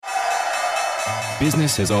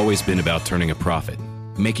Business has always been about turning a profit,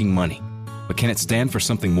 making money. But can it stand for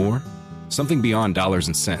something more? Something beyond dollars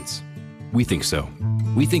and cents? We think so.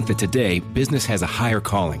 We think that today, business has a higher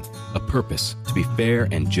calling, a purpose to be fair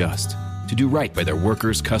and just, to do right by their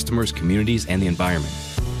workers, customers, communities, and the environment.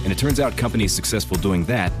 And it turns out companies successful doing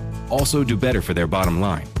that also do better for their bottom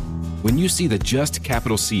line. When you see the Just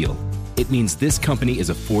Capital seal, it means this company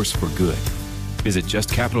is a force for good. Visit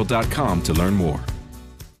justcapital.com to learn more.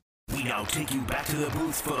 We now take you back to the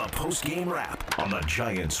booth for the post-game wrap on the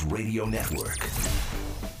Giants Radio Network.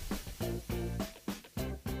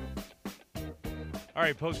 All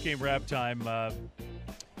right, post-game wrap time.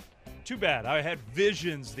 Too bad. I had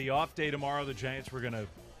visions the off day tomorrow. The Giants were going to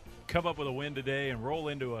come up with a win today and roll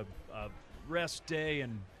into a rest day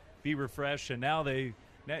and be refreshed. And now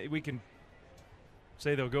we can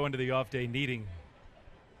say they'll go into the off day needing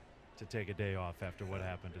to take a day off after what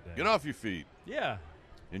happened today. Get off your feet. Yeah.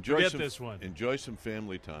 Enjoy this one. Enjoy some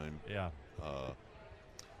family time. Yeah. I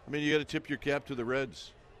mean, you got to tip your cap to the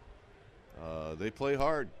Reds. They play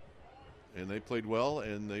hard, and they played well,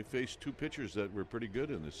 and they faced two pitchers that were pretty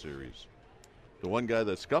good in this series. The one guy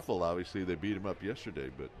that scuffled, obviously, they beat him up yesterday,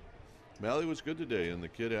 but Malley was good today, and the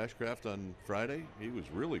kid Ashcraft on Friday, he was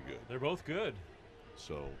really good. They're both good.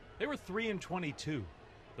 So they were 3-22,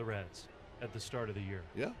 the Reds, at the start of the year.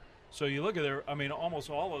 Yeah. So you look at almost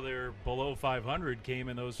all of their below 500 came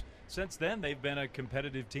in those. Since then, they've been a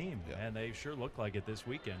competitive team, and they sure look like it this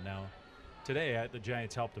weekend. Now, today the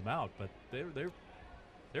Giants helped them out, but they're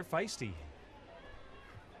feisty.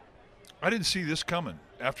 I didn't see this coming.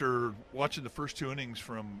 After watching the first two innings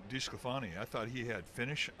from DeSclafani, I thought he had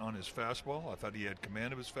finish on his fastball. I thought he had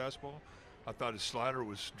command of his fastball. I thought his slider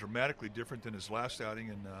was dramatically different than his last outing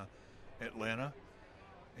in Atlanta.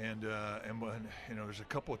 And when there's a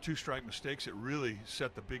couple of two-strike mistakes that really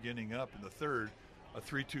set the big inning up in the third, a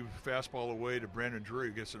 3-2 fastball away to Brandon Drury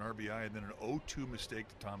who gets an RBI, and then an 0-2 mistake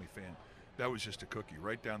to Tommy Pham. That was just a cookie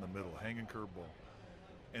right down the middle, hanging curveball.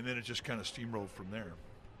 And then it just kind of steamrolled from there.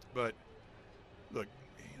 But, look,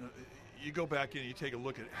 you go back in and you take a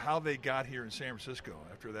look at how they got here in San Francisco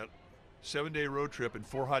after that 7-day road trip and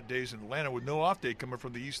 4 hot days in Atlanta with no off day coming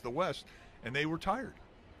from the east to the west, and they were tired.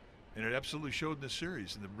 And it absolutely showed in this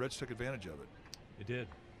series, and the Reds took advantage of it. It did.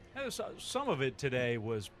 And some of it today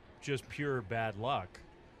was just pure bad luck.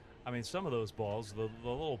 I mean, some of those balls, the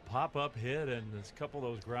little pop-up hit and a couple of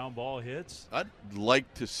those ground ball hits. I'd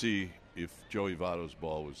like to see if Joey Votto's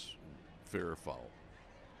ball was fair or foul.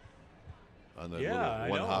 On that little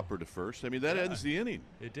one hopper to first. I mean, that ends the inning.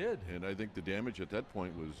 It did. And I think the damage at that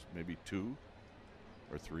point was maybe 2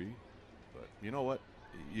 or 3. But you know what?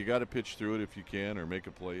 You got to pitch through it if you can, or make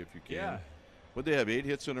a play if you can. Yeah. Would they have 8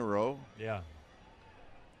 hits in a row? Yeah.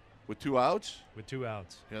 With 2 outs? With 2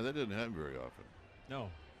 outs. Yeah, that didn't happen very often. No.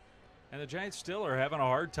 And the Giants still are having a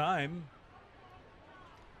hard time.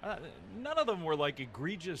 None of them were like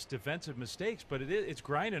egregious defensive mistakes, but it's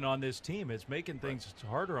grinding on this team. It's making things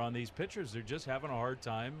harder on these pitchers. They're just having a hard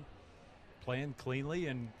time playing cleanly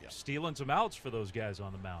and stealing some outs for those guys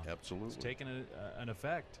on the mound. Absolutely. It's taking an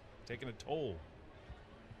effect, taking a toll.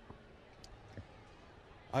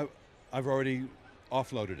 I've already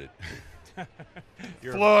offloaded it.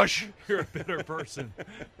 Flush. You're a bitter person.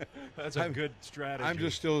 That's a good strategy. I'm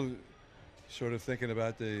just still sort of thinking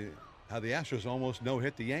about how the Astros almost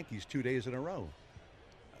no-hit the Yankees 2 days in a row,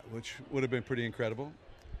 which would have been pretty incredible.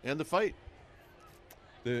 And the fight.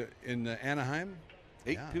 In Anaheim?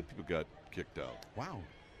 8 people got kicked out. Wow.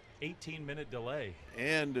 18-minute delay.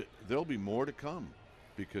 And there'll be more to come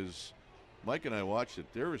because Mike and I watched it.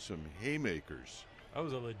 There were some haymakers. That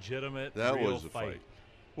was a legitimate, real was a fight.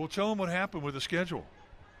 Well, tell them what happened with the schedule.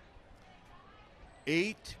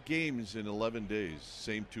 8 games in 11 days,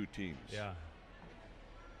 same 2 teams. Yeah.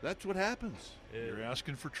 That's what happens. You're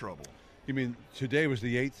asking for trouble. You mean today was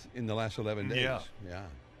the 8th in the last 11 days? Yeah. Yeah.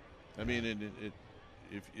 I mean,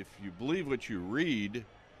 if you believe what you read,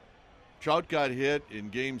 Trout got hit in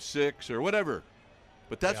Game 6 or whatever.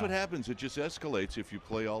 But that's what happens. It just escalates if you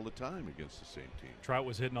play all the time against the same team. Trout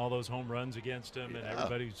was hitting all those home runs against him, and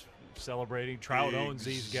everybody's celebrating. Trout owns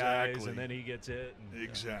these guys, and then he gets hit.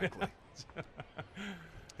 Exactly.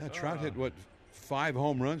 Trout hit, 5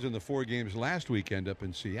 home runs in the 4 games last weekend up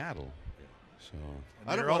in Seattle. So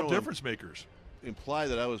I don't all difference makers. Imply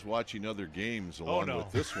that I was watching other games along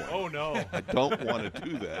with this one. Oh, no. I don't want to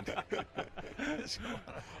do that.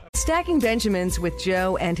 Stacking Benjamins with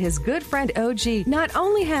Joe and his good friend OG not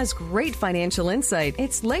only has great financial insight,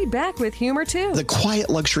 it's laid back with humor too. The quiet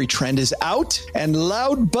luxury trend is out and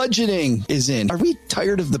loud budgeting is in. Are we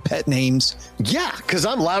tired of the pet names? Yeah, because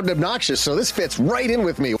I'm loud and obnoxious, so this fits right in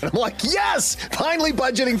with me. And I'm like, yes, finally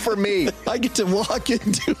budgeting for me. I get to walk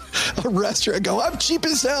into a restaurant and go, I'm cheap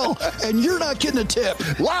as hell, and you're not getting a tip.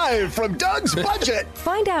 Live from Doug's Budget.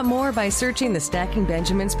 Find out more by searching the Stacking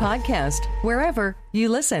Benjamins podcast, wherever you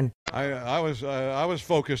listen. I was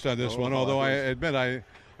focused on this one, although I admit I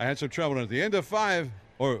had some trouble at the end of 5,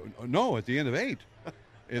 or no, at the end of 8.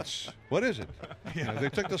 It's, what is it? Yeah, they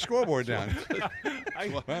took the scoreboard down.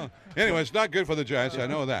 Well, anyway, it's not good for the Giants. I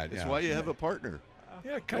know that. That's why you have a partner.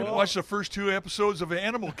 Yeah, kind of watched the first 2 episodes of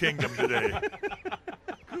Animal Kingdom today.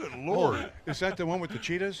 Good Lord. Is that the one with the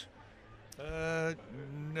cheetahs?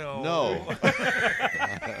 No.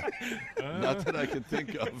 Not that I can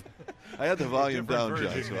think of. I had the volume down, John,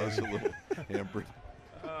 version, so I was a little hampered.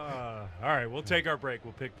 All right, we'll take our break.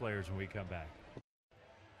 We'll pick players when we come back.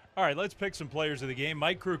 All right, let's pick some players of the game.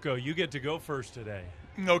 Mike Krukow, you get to go first today.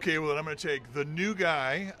 Okay, well, I'm going to take the new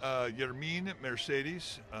guy, Yermin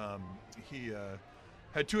Mercedes. He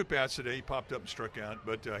had 2 at-bats today. He popped up and struck out,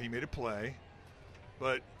 but he made a play.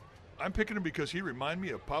 But I'm picking him because he reminded me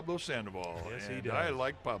of Pablo Sandoval. Yes, and he does. I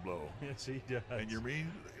like Pablo. Yes, he does. And Yermin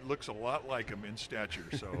looks a lot like him in stature,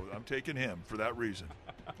 so I'm taking him for that reason.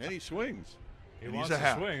 And he swings. He and wants he's a to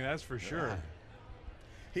hat. swing, that's for sure.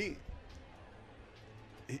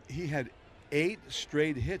 He had 8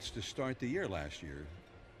 straight hits to start the year last year.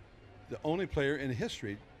 The only player in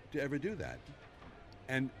history to ever do that.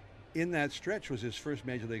 And in that stretch was his first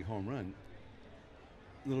Major League home run.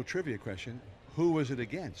 Little trivia question. Who was it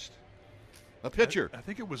against? A pitcher. I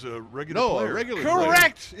think it was a regular No, player. a regular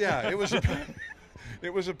Correct! player. Yeah, it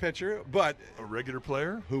was a pitcher, but A regular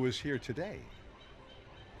player? who is here today?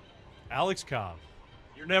 Alex Cobb.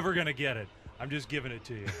 You're never going to get it. I'm just giving it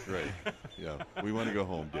to you. Right. Yeah. We want to go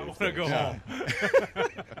home, Dave. I want to go Yeah. home.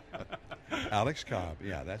 Alex Cobb.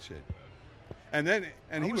 Yeah, that's it. And then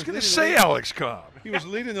I he was was going leading to the say league. Alex Cobb. He was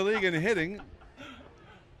leading the league in hitting,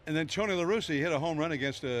 and then Tony La Russa hit a home run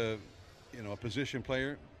against a position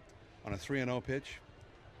player on a 3-0 pitch,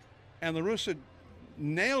 and La Russa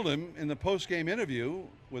nailed him in the post-game interview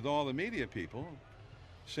with all the media people,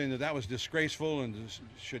 saying that was disgraceful and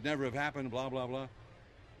should never have happened. Blah blah blah,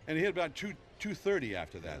 and he hit about 230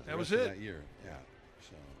 after that. That was the rest it. of that year. Yeah,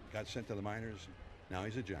 so got sent to the minors. Now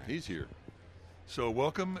he's a Giant. He's here. So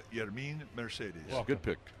welcome, Yermin Mercedes. Good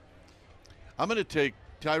pick. I'm going to take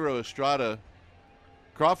Tyro Estrada.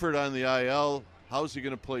 Crawford on the IL. How's he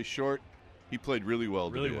going to play short? He played really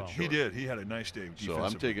well Really today at well. He short. did. He had a nice day. So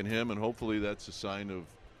I'm taking him, and hopefully that's a sign of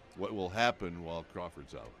what will happen while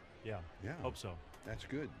Crawford's out. Yeah, Yeah. hope so. That's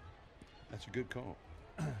good. That's a good call.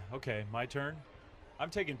 Okay, my turn. I'm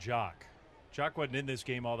taking Jock. Jock wasn't in this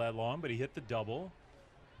game all that long, but he hit the double.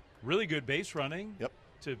 Really good base running. Yep.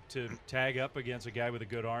 To tag up against a guy with a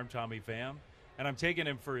good arm, Tommy Pham. And I'm taking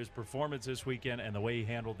him for his performance this weekend and the way he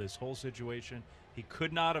handled this whole situation. He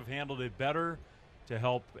could not have handled it better to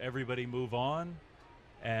help everybody move on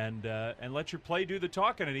and let your play do the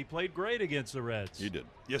talking. And he played great against the Reds. He did.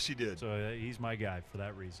 Yes, he did. So he's my guy for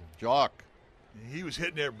that reason. Jock. He was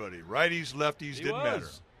hitting everybody. Righties, lefties, He didn't was. matter.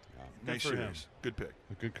 Good Nice for him. series. Good pick.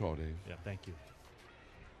 A good call, Dave. Yeah, thank you.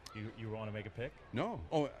 You want to make a pick? No.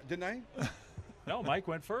 Oh, didn't I? No, Mike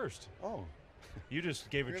went first. Oh. You just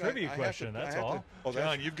gave a I trivia have question, to- I that's have to- all. Oh, that's,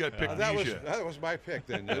 John, you've got pick that amnesia. was my pick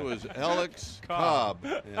then. It was Alex Cobb.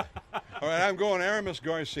 Cobb. All right, I'm going Aramis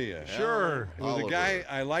Garcia. Sure. He was a Oliver. guy,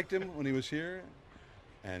 I liked him when he was here,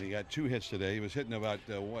 and he got 2 hits today. He was hitting about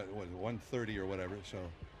 130 or whatever, so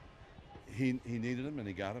he needed him, and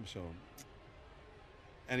he got him. So,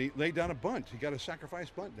 and he laid down a bunt. He got a sacrifice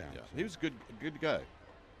bunt down. Yeah, So, he was a good guy.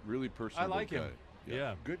 Really I personable like him. guy.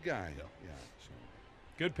 Yeah. good guy. Yeah. So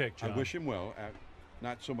Good pick, John. I wish him well.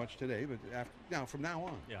 Not so much today, but from now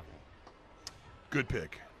on. Yeah. Good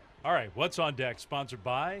pick. All right, what's on deck? Sponsored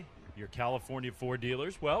by your California Ford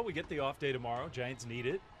dealers. Well, we get the off day tomorrow. Giants need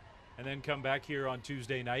it. And then come back here on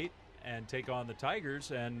Tuesday night and take on the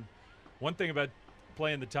Tigers. And one thing about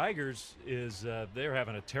playing the Tigers is they're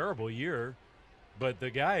having a terrible year. But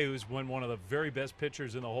the guy who's one of the very best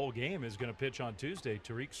pitchers in the whole game is going to pitch on Tuesday.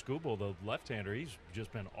 Tariq Skubal, the left-hander, he's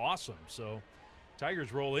just been awesome. So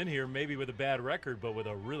Tigers roll in here maybe with a bad record, but with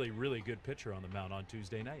a really, really good pitcher on the mound on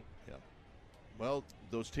Tuesday night. Yeah. Well,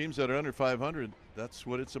 those teams that are under 500, that's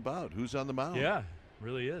what it's about. Who's on the mound? Yeah,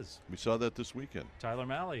 really is. We saw that this weekend. Tyler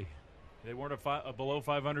Mahle. They weren't a below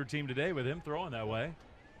 500 team today with him throwing that way.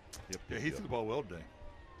 Yep. Yeah, he threw the ball well today.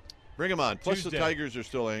 Bring them on. Plus, Tuesday. the Tigers are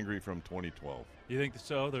still angry from 2012. You think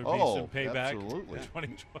so? There'll be Oh, some payback. absolutely.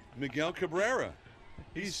 2012. Miguel Cabrera.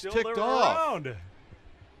 He's Still ticked off. around.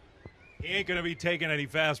 He ain't going to be taking any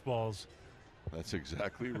fastballs. That's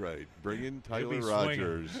exactly right. Bring in He'll be Tyler swinging.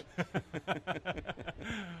 Rogers.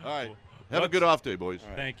 All right. Have a good off day, boys.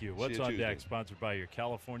 Thank you. See What's you on Tuesday. deck? Sponsored by your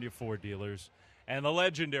California Ford dealers and the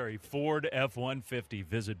legendary Ford F-150.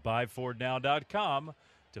 Visit buyfordnow.com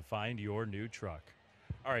to find your new truck.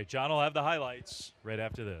 All right, John will have the highlights right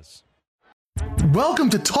after this. Welcome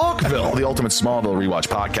to Talkville, the ultimate Smallville rewatch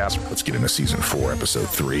podcast. Let's get into season 4, episode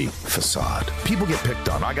 3, Facade. People get picked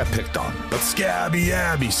on. I got picked on. But Scabby,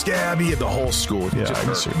 the whole school. Yeah,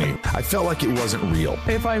 just hurt me. I felt like it wasn't real.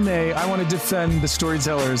 If I may, I want to defend the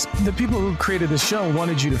storytellers. The people who created the show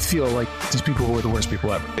wanted you to feel like these people were the worst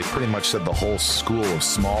people ever. They pretty much said the whole school of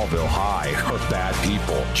Smallville High are bad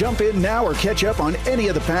people. Jump in now or catch up on any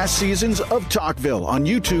of the past seasons of Talkville on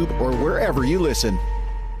YouTube or wherever you listen.